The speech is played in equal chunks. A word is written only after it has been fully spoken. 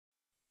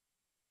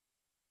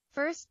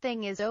First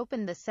thing is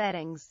open the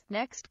settings,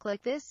 next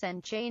click this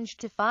and change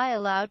to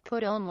file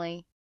output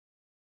only.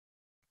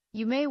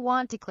 You may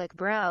want to click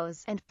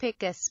browse, and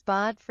pick a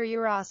spot for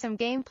your awesome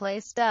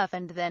gameplay stuff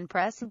and then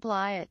press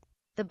apply at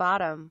the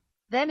bottom.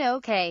 Then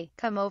OK,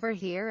 come over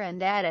here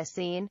and add a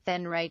scene,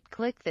 then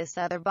right-click this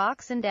other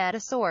box and add a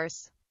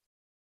source.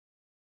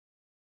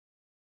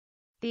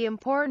 The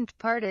important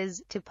part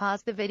is to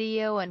pause the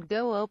video and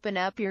go open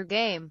up your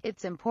game.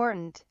 It's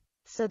important,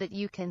 so that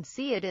you can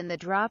see it in the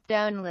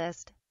drop-down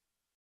list.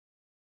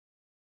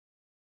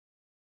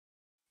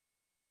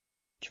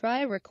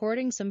 Try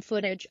recording some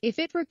footage. If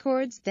it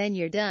records, then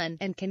you're done,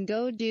 and can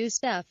go do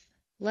stuff.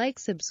 Like,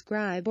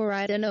 subscribe, or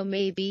I don't know,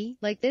 maybe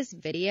like this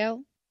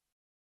video.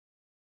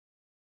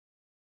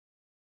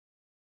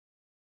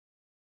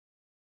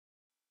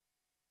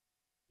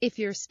 If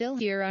you're still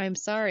here, I'm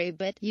sorry,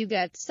 but you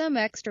got some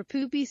extra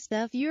poopy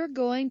stuff you're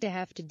going to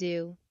have to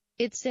do.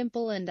 It's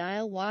simple and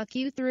I'll walk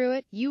you through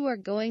it. You are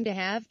going to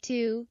have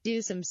to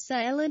do some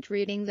silent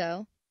reading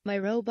though. My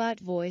robot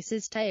voice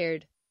is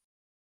tired.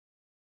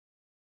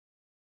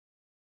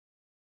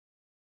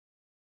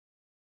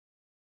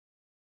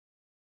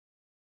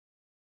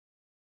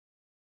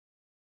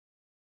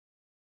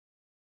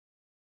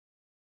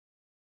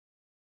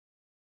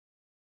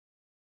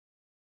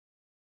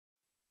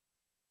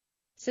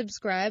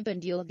 Subscribe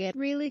and you'll get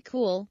really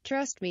cool.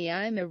 Trust me,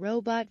 I'm a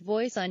robot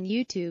voice on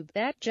YouTube.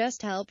 That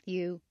just helped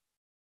you.